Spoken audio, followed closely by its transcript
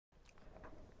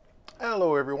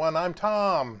Hello everyone, I'm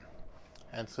Tom.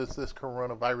 And since this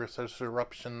coronavirus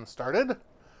disruption started,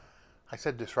 I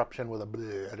said disruption with a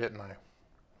bleh, didn't I?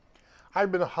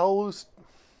 I've been host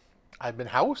I've been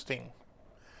hosting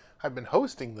I've been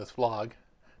hosting this vlog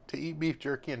to eat beef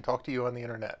jerky and talk to you on the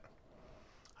internet.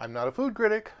 I'm not a food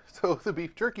critic, so the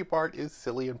beef jerky part is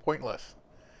silly and pointless.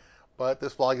 But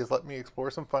this vlog has let me explore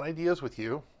some fun ideas with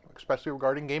you, especially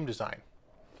regarding game design.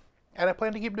 And I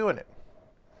plan to keep doing it.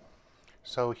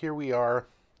 So here we are,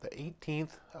 the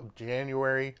 18th of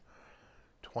January,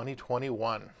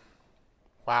 2021.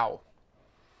 Wow.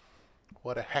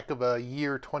 What a heck of a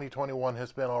year 2021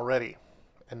 has been already.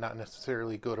 And not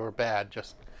necessarily good or bad,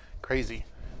 just crazy.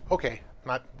 Okay,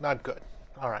 not good.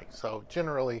 All right, so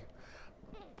generally,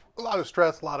 a lot of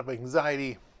stress, a lot of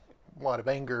anxiety, a lot of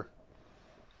anger,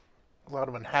 a lot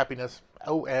of unhappiness.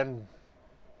 Oh, and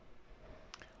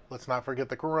let's not forget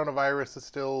the coronavirus is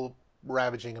still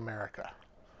ravaging America.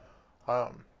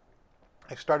 I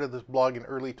started this vlog in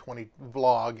early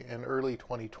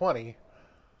 2020,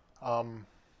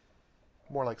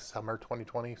 more like summer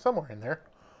 2020, somewhere in there,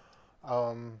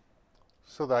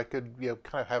 so that I could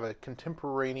kind of have a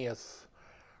contemporaneous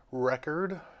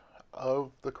record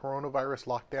of the coronavirus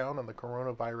lockdown and the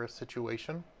coronavirus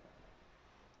situation.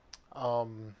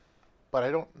 But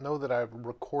I don't know that I've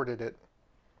recorded it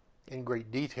in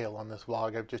great detail on this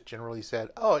vlog. I've just generally said,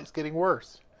 oh, it's getting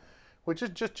worse, which has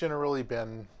just generally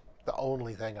been the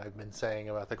only thing I've been saying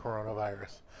about the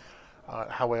coronavirus.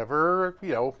 However,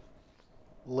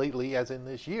 lately, as in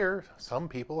this year, some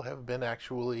people have been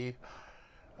actually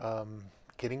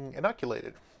getting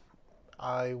inoculated.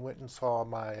 I went and saw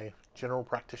my general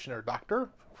practitioner doctor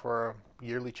for a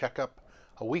yearly checkup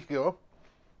a week ago,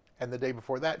 and the day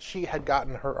before that, she had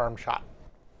gotten her arm shot.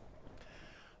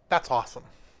 That's awesome.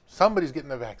 Somebody's getting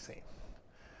the vaccine.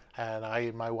 And I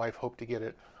and my wife hope to get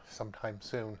it sometime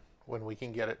soon when we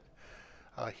can get it.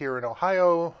 Here in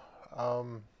Ohio,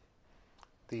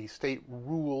 the state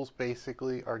rules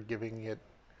basically are giving it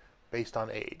based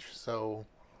on age. So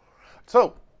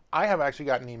I have actually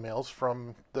gotten emails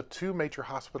from the two major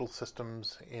hospital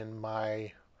systems in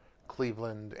my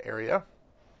Cleveland area,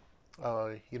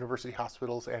 University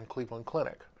Hospitals and Cleveland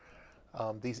Clinic.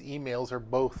 These emails are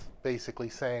both basically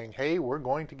saying, hey, we're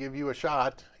going to give you a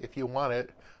shot if you want it,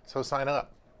 so sign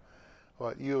up.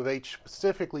 But U of H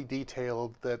specifically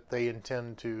detailed that they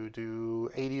intend to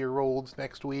do 80-year-olds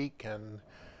next week and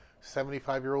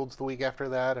 75-year-olds the week after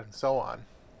that, and so on.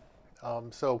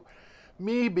 So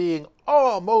me being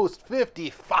almost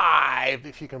 55,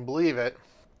 if you can believe it,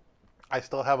 I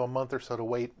still have a month or so to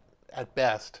wait at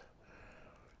best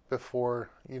before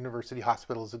University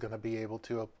Hospitals are going to be able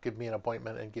to give me an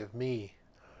appointment and give me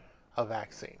a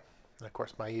vaccine. And of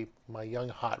course, my young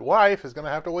hot wife is going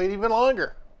to have to wait even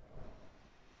longer.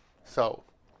 So,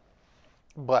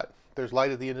 but there's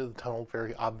light at the end of the tunnel,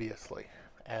 very obviously,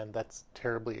 and that's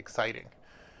terribly exciting.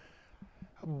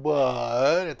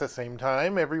 But at the same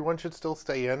time, everyone should still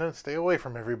stay in and stay away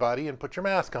from everybody and put your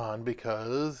mask on,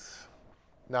 because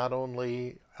not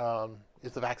only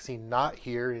is the vaccine not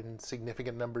here in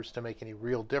significant numbers to make any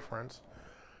real difference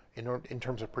in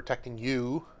terms of protecting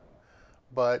you,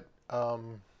 but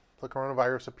the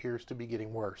coronavirus appears to be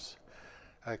getting worse,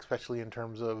 especially in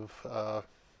terms of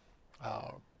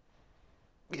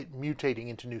it mutating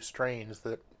into new strains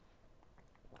that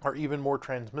are even more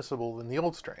transmissible than the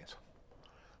old strains.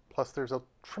 Plus, there's a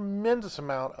tremendous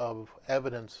amount of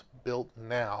evidence built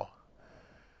now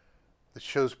that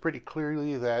shows pretty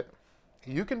clearly that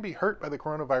you can be hurt by the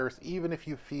coronavirus even if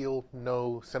you feel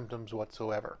no symptoms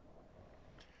whatsoever.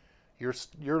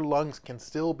 Your lungs can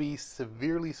still be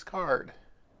severely scarred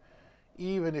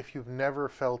even if you've never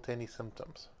felt any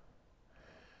symptoms.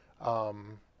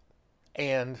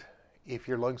 And if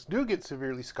your lungs do get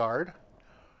severely scarred,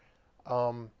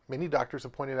 many doctors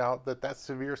have pointed out that that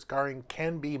severe scarring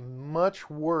can be much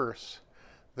worse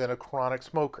than a chronic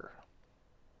smoker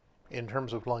in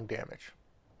terms of lung damage.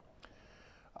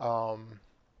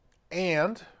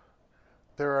 And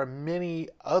there are many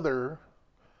other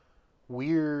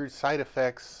weird side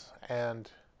effects and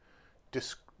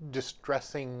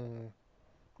distressing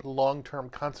long-term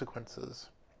consequences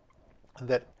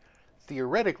that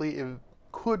theoretically it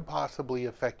could possibly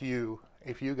affect you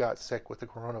if you got sick with the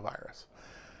coronavirus.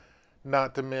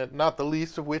 Not the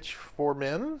least of which, for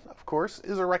men, of course,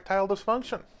 is erectile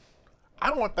dysfunction. I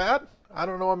don't want that. I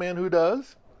don't know a man who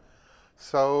does.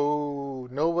 So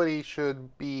nobody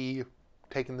should be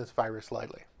taking this virus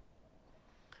lightly.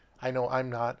 I know I'm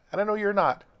not, and I know you're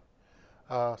not.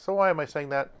 So why am I saying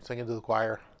that? Singing to the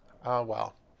choir.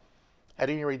 Well. At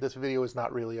any rate, this video is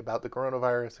not really about the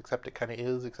coronavirus, except it kind of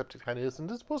is, and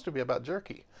it's supposed to be about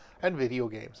jerky and video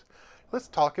games. Let's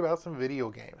talk about some video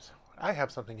games. I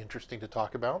have something interesting to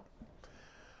talk about.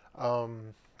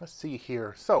 Let's see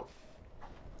here. So,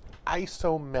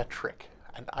 isometric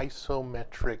and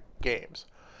isometric games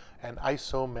and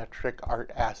isometric art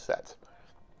assets.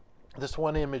 This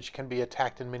one image can be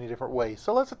attacked in many different ways,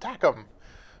 so let's attack them.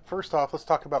 First off, let's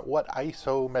talk about what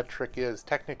isometric is.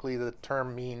 Technically, the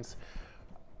term means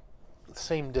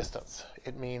same distance.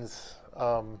 It means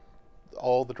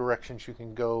all the directions you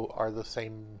can go are the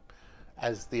same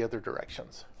as the other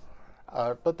directions.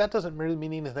 But that doesn't really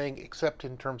mean anything except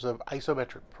in terms of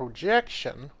isometric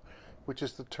projection, which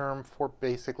is the term for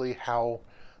basically how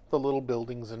the little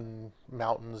buildings and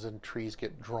mountains and trees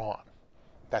get drawn.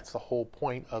 That's the whole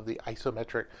point of the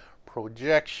isometric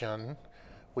projection,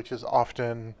 which is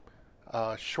often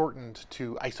shortened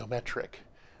to isometric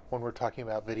when we're talking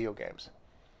about video games.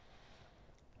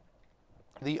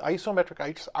 The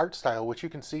isometric art style, which you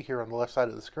can see here on the left side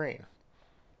of the screen,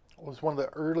 was one of the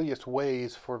earliest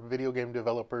ways for video game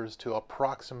developers to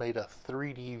approximate a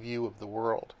 3D view of the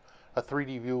world, a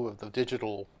 3D view of the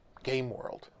digital game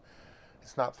world.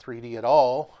 It's not 3D at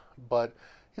all, but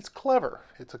it's clever.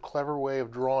 It's a clever way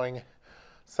of drawing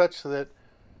such that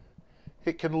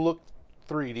it can look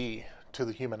 3D to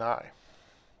the human eye.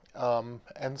 And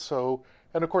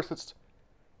of course it's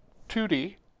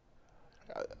 2D.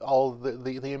 All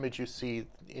the image you see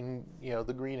in,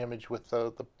 the green image with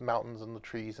the mountains and the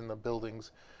trees and the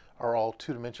buildings are all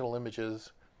two-dimensional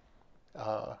images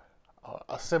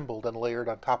assembled and layered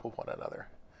on top of one another.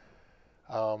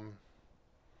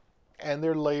 And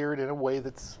they're layered in a way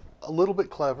that's a little bit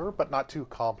clever, but not too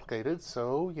complicated.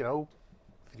 So,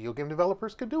 video game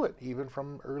developers could do it, even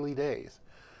from early days.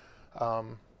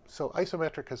 So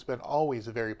isometric has been always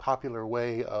a very popular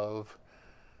way of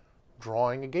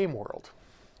drawing a game world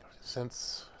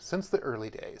since the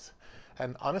early days.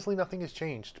 And honestly, nothing has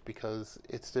changed because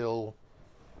it's still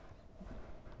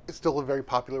a very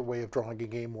popular way of drawing a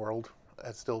game world.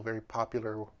 It's still a very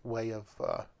popular way of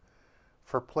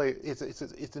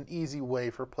it's an easy way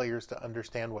for players to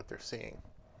understand what they're seeing.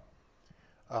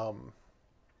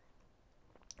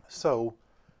 So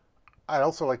I'd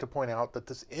also like to point out that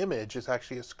this image is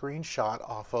actually a screenshot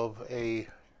off of a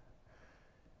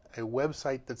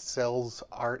website that sells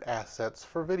art assets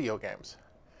for video games.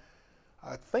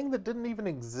 A thing that didn't even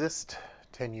exist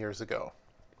 10 years ago,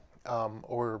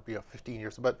 or 15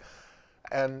 years.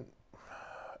 And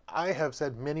I have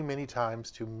said many, many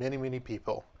times to many, many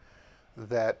people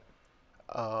that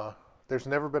there's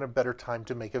never been a better time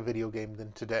to make a video game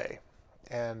than today.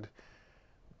 And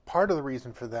part of the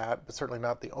reason for that, but certainly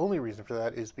not the only reason for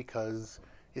that, is because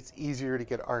it's easier to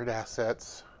get art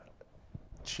assets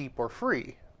cheap or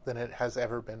free than it has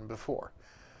ever been before.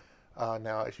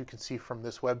 Now, as you can see from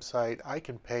this website, I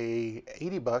can pay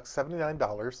 $80,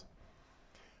 $79,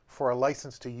 for a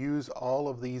license to use all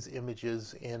of these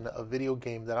images in a video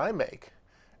game that I make,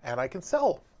 and I can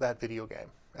sell that video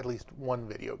game, at least one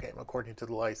video game, according to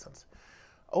the license.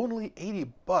 Only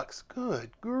 $80. Good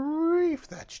grief,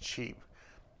 that's cheap.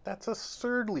 That's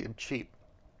absurdly cheap.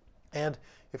 And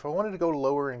if I wanted to go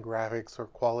lower in graphics or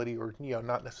quality, or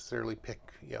not necessarily pick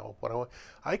what I want,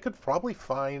 I could probably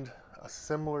find a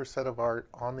similar set of art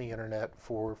on the internet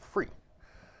for free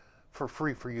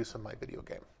for use in my video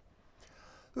game.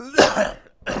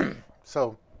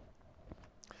 So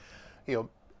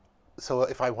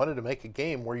if I wanted to make a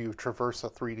game where you traverse a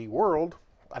 3D world,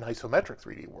 an isometric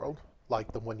 3D world,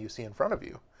 like the one you see in front of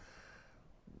you,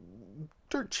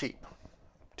 dirt cheap,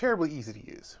 terribly easy to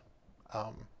use.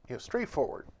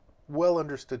 Straightforward, well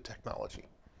understood technology.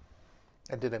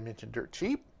 And did I mention dirt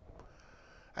cheap?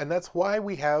 And that's why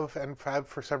we have, and have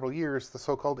for several years, the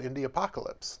so-called indie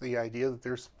apocalypse. The idea that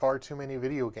there's far too many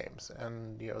video games,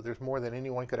 and there's more than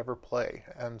anyone could ever play.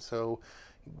 And so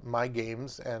my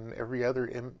games and every other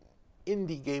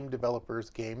indie game developer's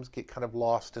games get kind of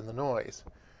lost in the noise.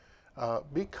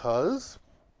 Because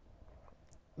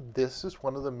this is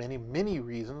one of the many, many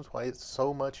reasons why it's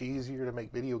so much easier to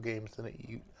make video games than it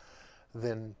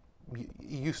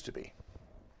used to be.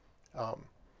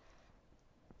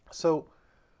 So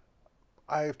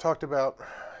I've talked about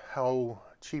how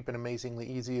cheap and amazingly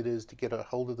easy it is to get a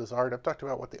hold of this art. I've talked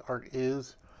about what the art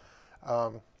is.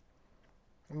 Let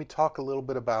me talk a little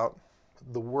bit about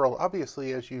the world.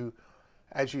 Obviously, as you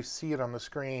see it on the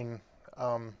screen,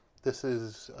 this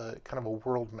is kind of a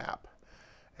world map.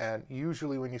 And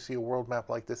usually when you see a world map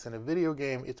like this in a video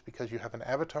game, it's because you have an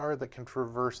avatar that can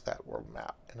traverse that world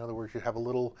map. In other words, you have a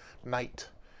little knight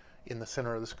in the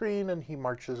center of the screen, and he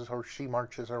marches or she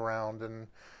marches around and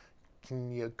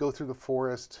can you go through the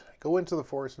forest, go into the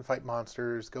forest and fight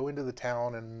monsters, go into the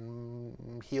town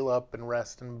and heal up and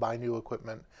rest and buy new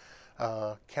equipment,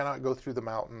 cannot go through the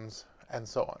mountains, and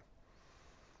so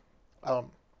on.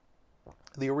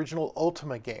 The original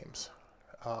Ultima games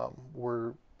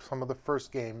were some of the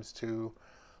first games to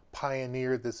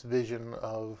pioneer this vision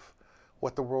of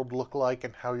what the world looked like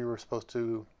and how you were supposed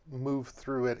to move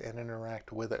through it and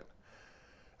interact with it.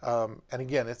 And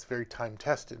again, it's very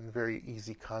time-tested and very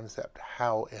easy concept.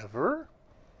 However,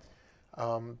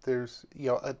 there's,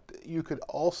 you could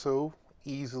also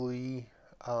easily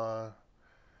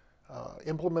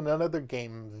implement another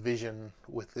game vision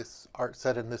with this art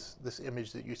set and this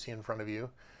image that you see in front of you,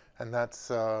 and that's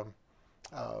a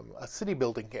city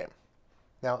building game.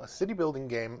 Now, a city building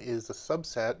game is a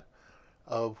subset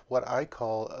of what I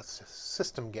call a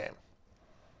system game.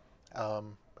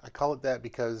 I call it that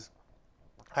because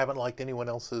I haven't liked anyone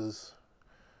else's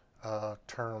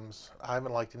terms. I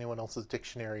haven't liked anyone else's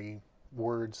dictionary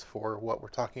words for what we're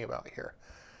talking about here.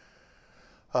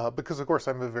 Because, of course,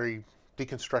 I'm a very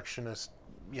deconstructionist,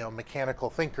 mechanical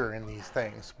thinker in these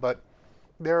things. But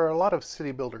there are a lot of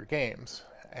city builder games,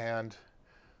 and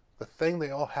the thing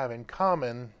they all have in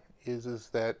common is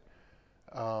that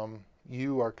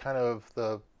you are kind of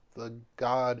the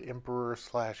god, emperor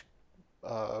slash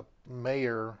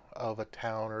mayor of a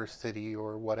town or a city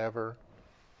or whatever,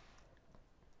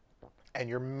 and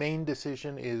your main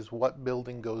decision is what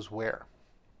building goes where.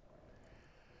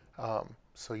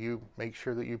 So you make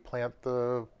sure that you plant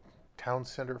the town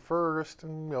center first,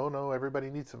 and no, everybody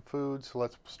needs some food, so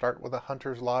let's start with a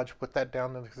hunter's lodge, put that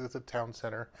down as a town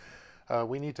center.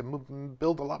 We need to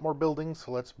build a lot more buildings,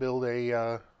 so let's build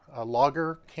a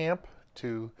logger camp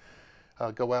to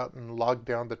go out and log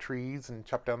down the trees and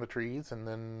chop down the trees, and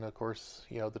then of course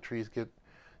the trees get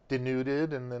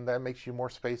denuded, and then that makes you more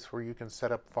space where you can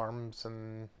set up farms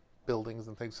and buildings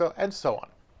and things, and so on.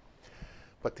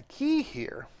 But the key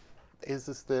here is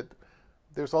that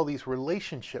there's all these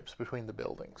relationships between the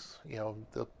buildings.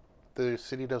 The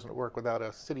city doesn't work without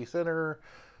a city center.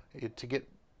 To get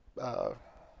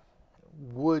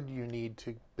wood, you need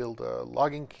to build a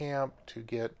logging camp. To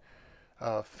get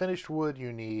finished wood,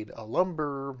 you need a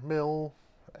lumber mill,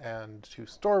 and to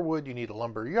store wood, you need a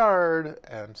lumber yard,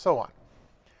 and so on.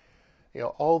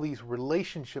 All these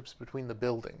relationships between the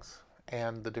buildings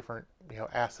and the different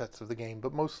assets of the game,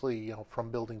 but mostly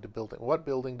from building to building. What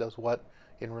building does what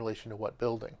in relation to what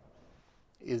building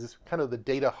is kind of the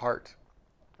data heart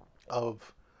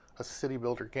of a city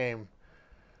builder game.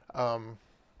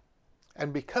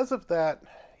 And because of that,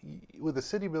 with a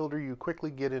city builder, you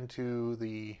quickly get into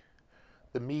the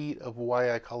meat of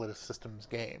why I call it a systems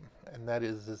game, and that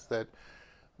is that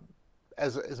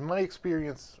as my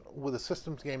experience with a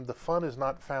systems game, the fun is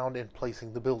not found in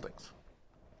placing the buildings.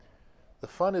 The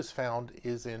fun is found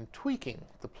in tweaking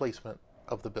the placement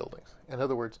of the buildings. In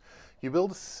other words, you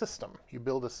build a system, you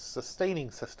build a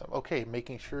sustaining system. Okay,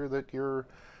 making sure that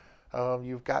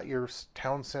you've got your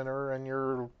town center and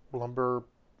your lumber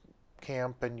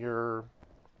camp and your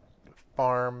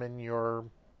farm and your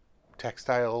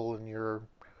textile and your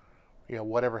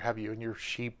whatever have you, and your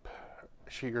sheep,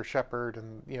 your shepherd,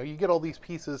 and you get all these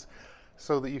pieces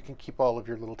so that you can keep all of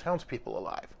your little townspeople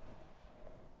alive.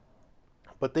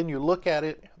 But then you look at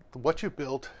it, what you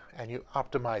built, and you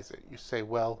optimize it. You say,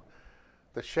 well,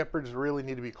 the shepherds really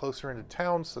need to be closer into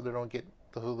town so they don't get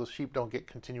the sheep don't get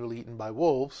continually eaten by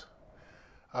wolves.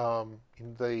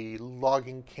 The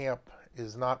logging camp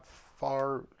is not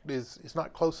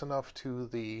not close enough to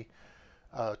the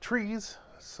trees,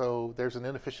 so there's an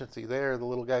inefficiency there. The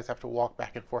little guys have to walk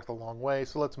back and forth a long way,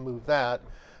 so let's move that,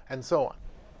 and so on.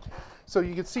 So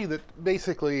you can see that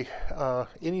basically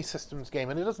any systems game,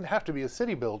 and it doesn't have to be a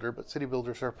city builder, but city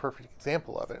builders are a perfect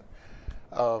example of it.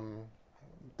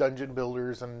 Dungeon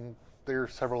builders, and there are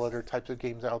several other types of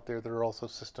games out there that are also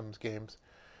systems games.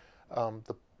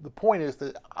 The point is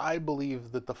that I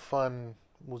believe that the fun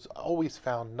was always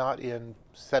found not in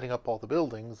setting up all the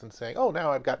buildings and saying, oh,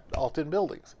 now I've got all 10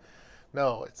 buildings.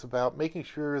 No, it's about making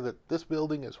sure that this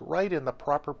building is right in the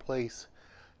proper place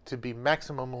to be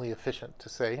maximally efficient, to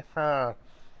say,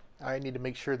 I need to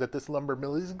make sure that this lumber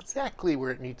mill is exactly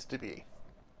where it needs to be.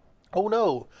 Oh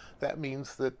no, that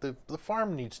means that the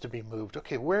farm needs to be moved.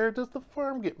 Okay, where does the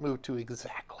farm get moved to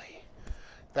exactly?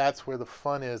 That's where the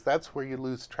fun is. That's where you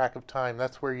lose track of time.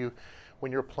 That's where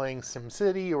when you're playing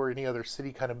SimCity or any other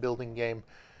city kind of building game,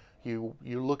 you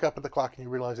look up at the clock and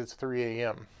you realize it's 3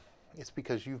 a.m. It's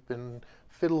because you've been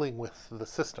fiddling with the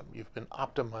system. You've been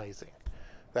optimizing.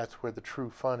 That's where the true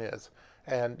fun is.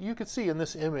 And you can see in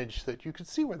this image that you can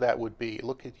see where that would be.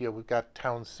 Look at, we've got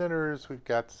town centers, we've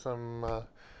got some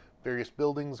various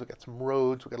buildings. We got some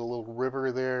roads. We got a little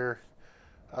river there.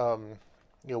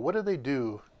 What do they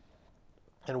do,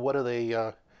 and what do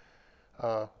they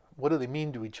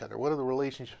mean to each other? What are the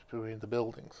relationships between the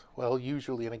buildings? Well,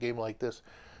 usually in a game like this,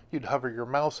 you'd hover your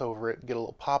mouse over it and get a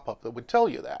little pop-up that would tell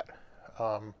you that.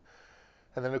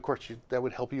 And then, of course, that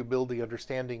would help you build the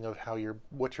understanding of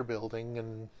what you're building,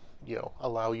 and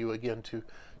allow you again to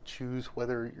choose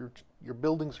whether your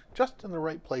buildings are just in the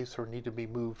right place or need to be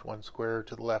moved one square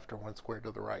to the left or one square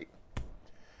to the right.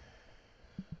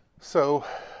 So,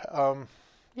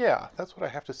 yeah, that's what I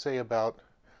have to say about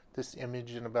this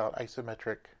image and about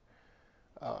isometric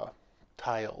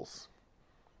tiles.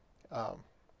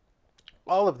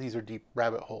 All of these are deep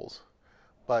rabbit holes,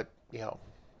 but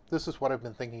this is what I've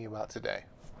been thinking about today,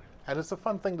 and it's a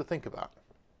fun thing to think about.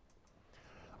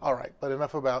 All right, but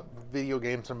enough about video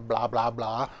games and blah blah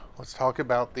blah. Let's talk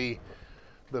about the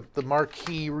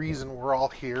marquee reason we're all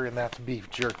here, and that's beef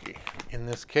jerky. In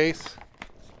this case,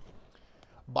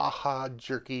 Baja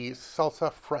Jerky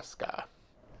Salsa Fresca.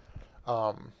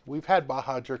 We've had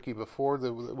Baja Jerky before.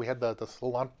 We had the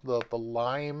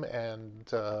lime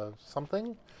and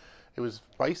something. It was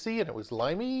spicy and it was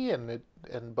limey, and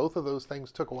both of those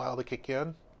things took a while to kick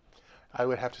in. I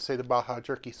would have to say the Baja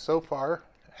Jerky so far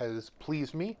has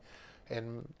pleased me,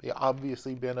 and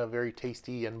obviously been a very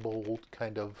tasty and bold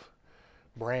kind of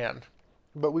brand.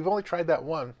 But we've only tried that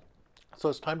one, so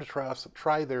it's time to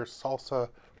try their Salsa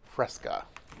Fresca.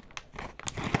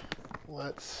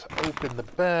 Let's open the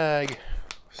bag,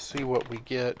 see what we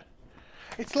get.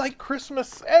 It's like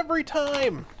Christmas every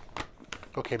time.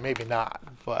 Okay, maybe not,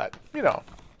 but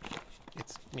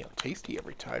it's tasty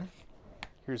every time.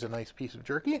 Here's a nice piece of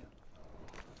jerky.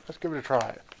 Let's give it a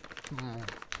try.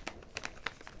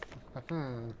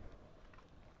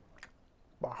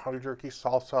 Baja Jerky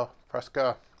Salsa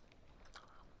Fresca.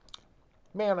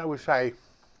 Man, I wish I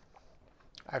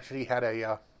actually had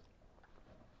an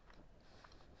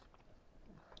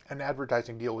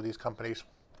advertising deal with these companies.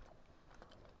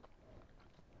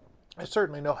 I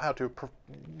certainly know how to,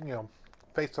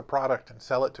 face the product and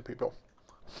sell it to people.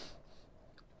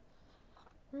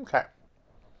 Okay.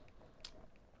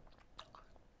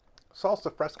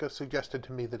 Salsa Fresca suggested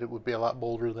to me that it would be a lot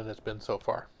bolder than it's been so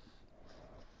far.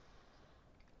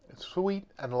 It's sweet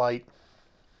and light.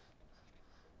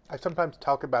 I sometimes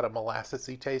talk about a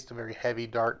molassesy taste, a very heavy,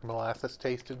 dark molasses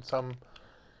taste in some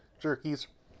jerkies.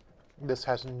 This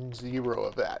has zero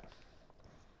of that.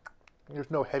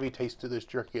 There's no heavy taste to this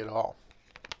jerky at all.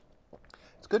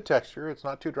 It's good texture. It's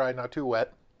not too dry, not too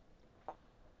wet.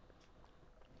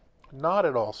 Not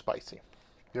at all spicy.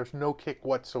 There's no kick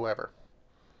whatsoever.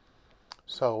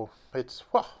 So it's,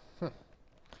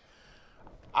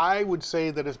 I would say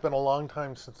that it's been a long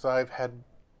time since I've had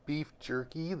beef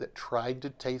jerky that tried to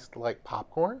taste like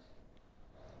popcorn.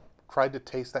 Tried to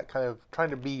taste that kind of, trying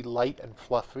to be light and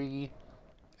fluffy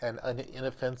and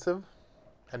inoffensive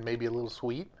and maybe a little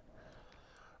sweet.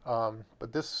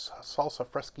 But this Salsa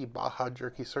Fresca Baja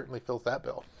Jerky certainly fills that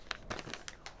bill.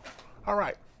 All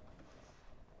right.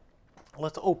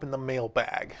 Let's open the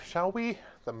mailbag, shall we?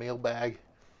 The mailbag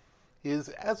is,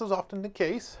 as is often the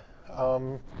case,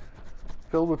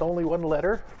 filled with only one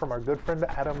letter from our good friend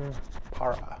Adam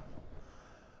Para.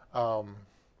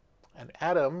 And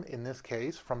Adam, in this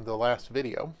case, from the last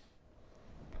video,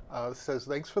 says,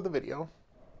 thanks for the video.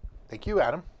 Thank you,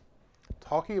 Adam.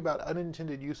 Talking about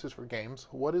unintended uses for games,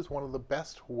 what is one of the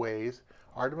best ways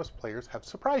Artemis players have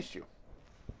surprised you?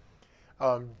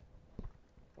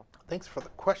 Thanks for the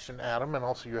question, Adam, and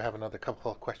also you have another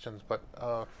couple of questions, but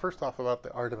first off about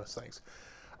the Artemis things.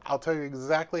 I'll tell you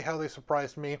exactly how they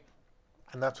surprised me,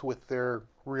 and that's with their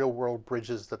real-world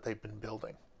bridges that they've been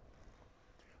building.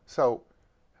 So,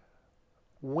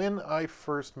 when I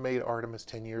first made Artemis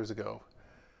 10 years ago,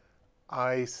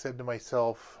 I said to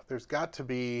myself, there's got to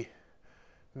be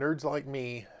nerds like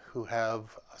me who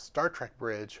have a Star Trek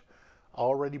bridge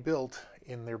already built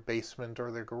in their basement or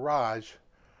their garage,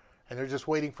 and they're just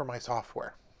waiting for my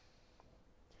software.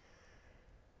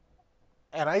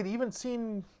 And I'd even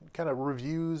seen kind of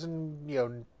reviews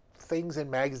and, things in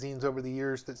magazines over the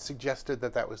years that suggested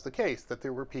that that was the case, that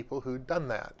there were people who'd done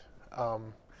that.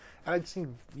 And I'd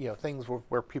seen, things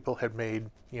where people had made,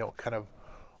 kind of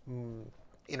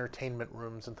entertainment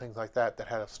rooms and things like that that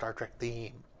had a Star Trek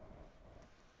theme.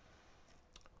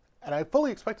 And I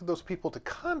fully expected those people to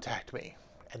contact me,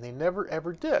 and they never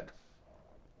ever did.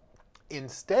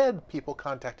 Instead, people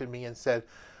contacted me and said,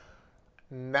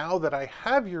 now that I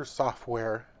have your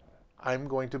software, I'm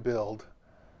going to build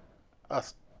a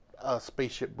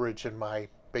spaceship bridge in my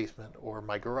basement or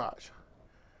my garage.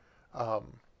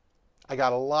 I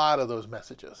got a lot of those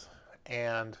messages,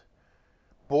 and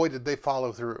boy, did they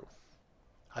follow through.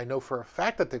 I know for a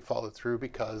fact that they followed through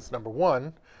because, number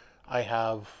one, I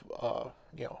have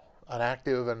an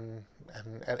active and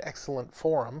an excellent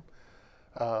forum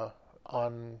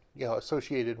on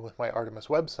associated with my Artemis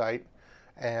website,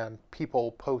 and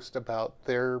people post about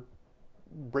their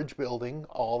bridge building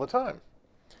all the time.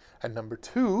 And number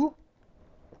two,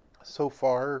 so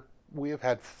far we have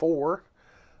had 4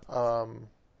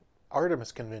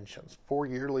 Artemis conventions, 4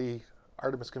 yearly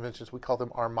Artemis conventions. We call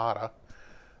them Armada,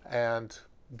 and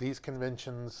these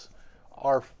conventions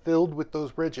are filled with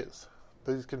those bridges.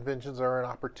 These conventions are an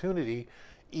opportunity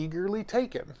eagerly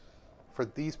taken for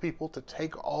these people to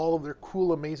take all of their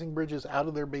cool, amazing bridges out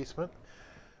of their basement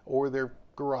or their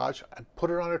garage and put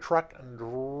it on a truck and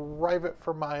drive it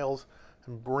for miles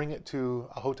and bring it to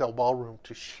a hotel ballroom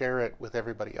to share it with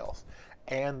everybody else.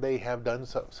 And they have done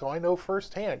so. So I know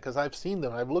firsthand, because I've seen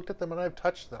them, I've looked at them, and I've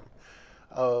touched them,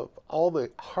 of all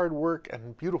the hard work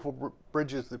and beautiful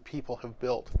bridges that people have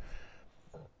built.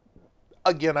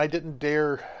 Again, I didn't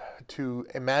dare to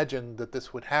imagine that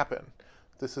this would happen.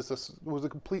 This was a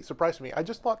complete surprise to me. I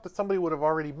just thought that somebody would have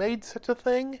already made such a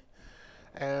thing,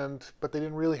 but they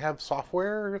didn't really have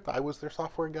software. I was their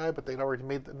software guy, but they'd already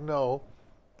made no.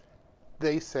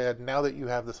 They said, now that you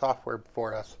have the software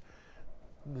for us,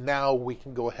 now we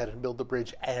can go ahead and build the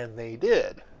bridge, and they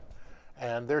did.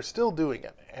 And they're still doing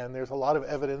it. And there's a lot of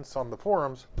evidence on the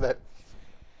forums that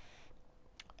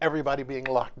everybody being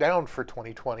locked down for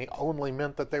 2020 only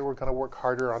meant that they were going to work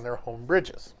harder on their home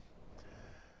bridges.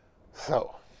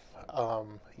 So,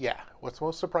 what's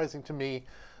most surprising to me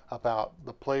about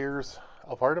the players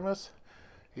of Artemis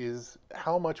is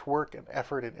how much work and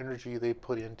effort and energy they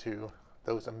put into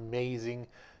those amazing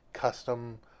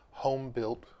custom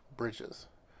home-built bridges.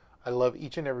 I love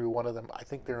each and every one of them. I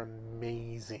think they're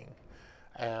amazing.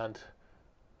 And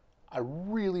I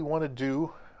really want to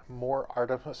do more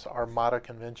Artemis Armada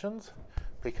conventions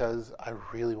because I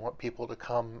really want people to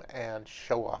come and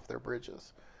show off their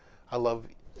bridges.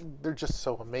 They're just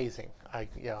so amazing. I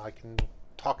can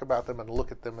talk about them and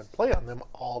look at them and play on them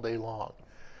all day long.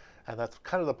 And that's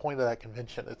kind of the point of that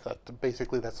convention. It's that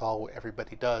basically that's all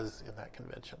everybody does in that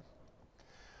convention.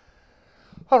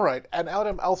 All right, and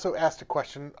Adam also asked a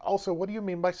question. Also, what do you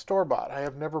mean by store-bought? I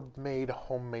have never made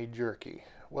homemade jerky.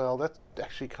 Well, that's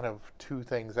actually kind of 2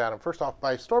 things, Adam. First off,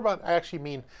 by store-bought, I actually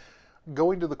mean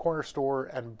going to the corner store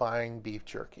and buying beef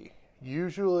jerky.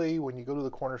 Usually, when you go to the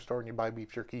corner store and you buy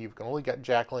beef jerky, you've only got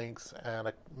Jack Link's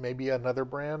and maybe another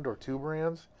brand or 2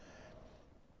 brands.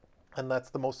 And that's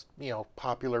the most,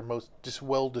 popular, most just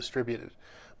well distributed.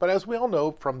 But as we all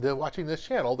know from watching this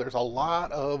channel, there's a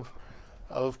lot of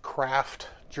craft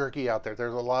jerky out there.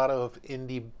 There's a lot of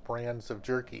indie brands of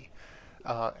jerky.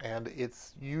 And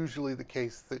it's usually the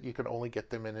case that you can only get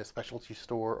them in a specialty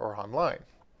store or online.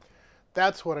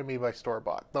 That's what I mean by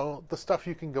store-bought. The stuff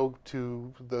you can go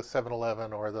to the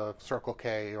 7-Eleven or the Circle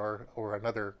K or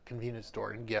another convenience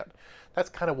store and get. That's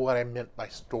kind of what I meant by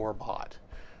store-bought.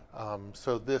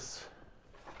 So this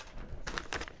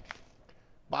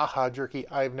Baja jerky,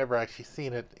 I've never actually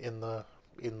seen it in the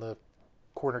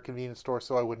corner convenience store,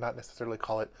 so I would not necessarily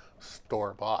call it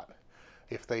store-bought.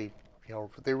 If they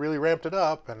really ramped it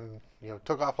up and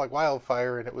took off like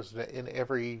wildfire and it was in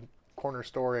every corner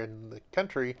store in the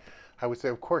country, I would say,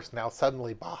 of course, now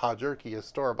suddenly Baja jerky is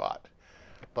store-bought.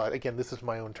 But again, this is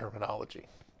my own terminology.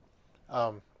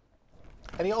 And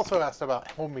he also asked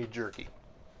about homemade jerky.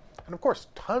 And of course,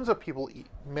 tons of people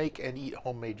make and eat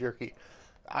homemade jerky.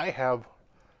 I have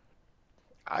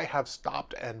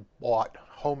stopped and bought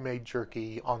homemade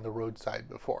jerky on the roadside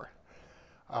before.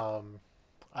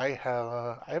 I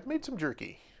have made some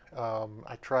jerky.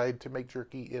 I tried to make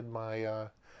jerky in my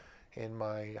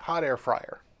hot air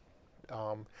fryer,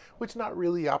 which is not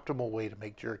really the optimal way to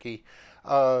make jerky.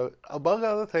 Among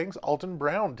other things, Alton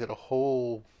Brown did a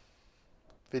whole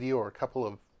video or a couple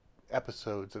of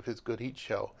episodes of his Good Eat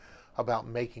show about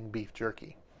making beef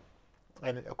jerky.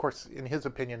 And of course, in his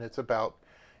opinion, it's about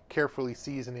carefully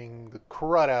seasoning the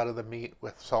crud out of the meat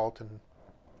with salt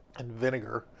and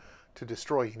vinegar to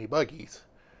destroy any buggies.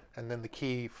 And then the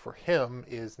key for him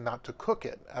is not to cook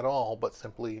it at all, but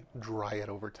simply dry it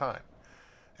over time.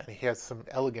 And he has some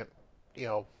elegant,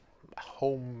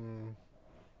 home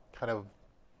kind of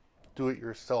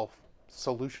do-it-yourself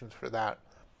solutions for that.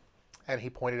 And he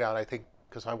pointed out, I think,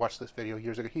 because I watched this video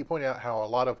years ago, he pointed out how a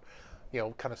lot of,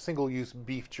 kind of single-use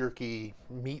beef jerky,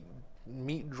 meat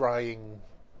drying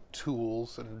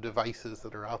tools and devices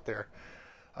that are out there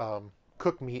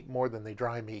cook meat more than they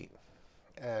dry meat.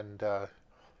 And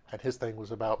his thing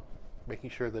was about making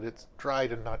sure that it's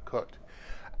dried and not cooked.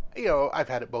 I've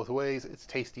had it both ways. It's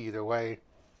tasty either way.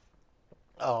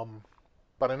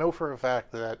 But I know for a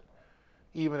fact that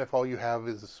even if all you have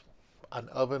is an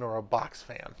oven or a box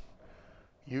fan,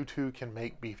 you too can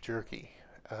make beef jerky.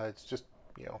 It's just,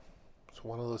 you know, it's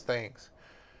one of those things.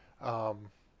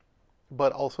 Um,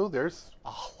 but also, there's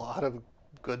a lot of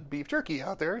good beef jerky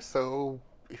out there, so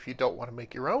if you don't want to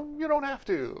make your own, you don't have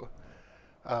to.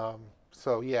 Um,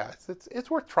 so yeah,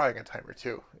 it's worth trying a time or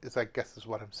two. Is I guess is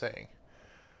what I'm saying.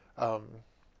 Um,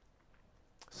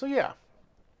 so yeah,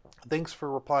 thanks for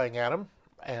replying, Adam.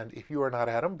 And if you are not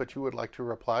Adam, but you would like to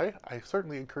reply, I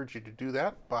certainly encourage you to do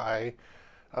that by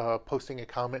posting a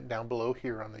comment down below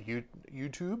here on the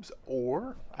YouTubes,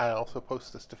 or I also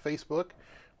post this to Facebook,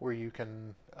 where you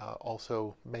can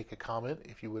also make a comment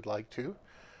if you would like to.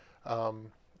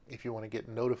 If you want to get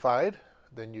notified,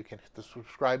 then you can hit the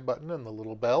subscribe button and the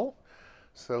little bell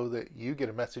so that you get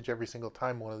a message every single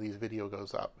time one of these videos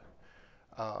goes up.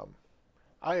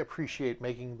 I appreciate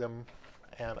making them,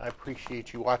 and I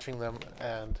appreciate you watching them,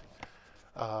 and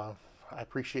I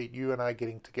appreciate you and I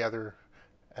getting together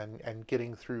and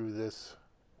getting through this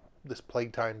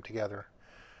plague time together.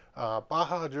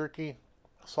 Baja Jerky,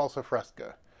 Salsa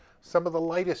Fresca. Some of the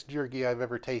lightest jerky I've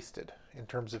ever tasted in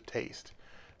terms of taste.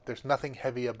 There's nothing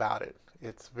heavy about it.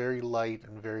 It's very light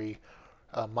and very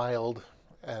mild,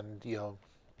 and you know,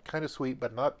 kind of sweet,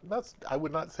 but not. I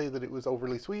would not say that it was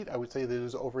overly sweet. I would say that it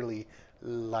was overly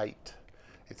light.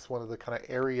 It's one of the kind of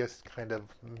airiest, kind of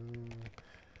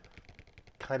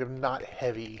not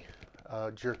heavy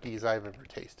jerkies I've ever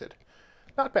tasted.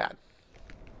 Not bad.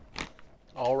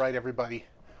 All right, everybody.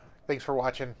 Thanks for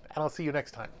watching, and I'll see you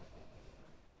next time.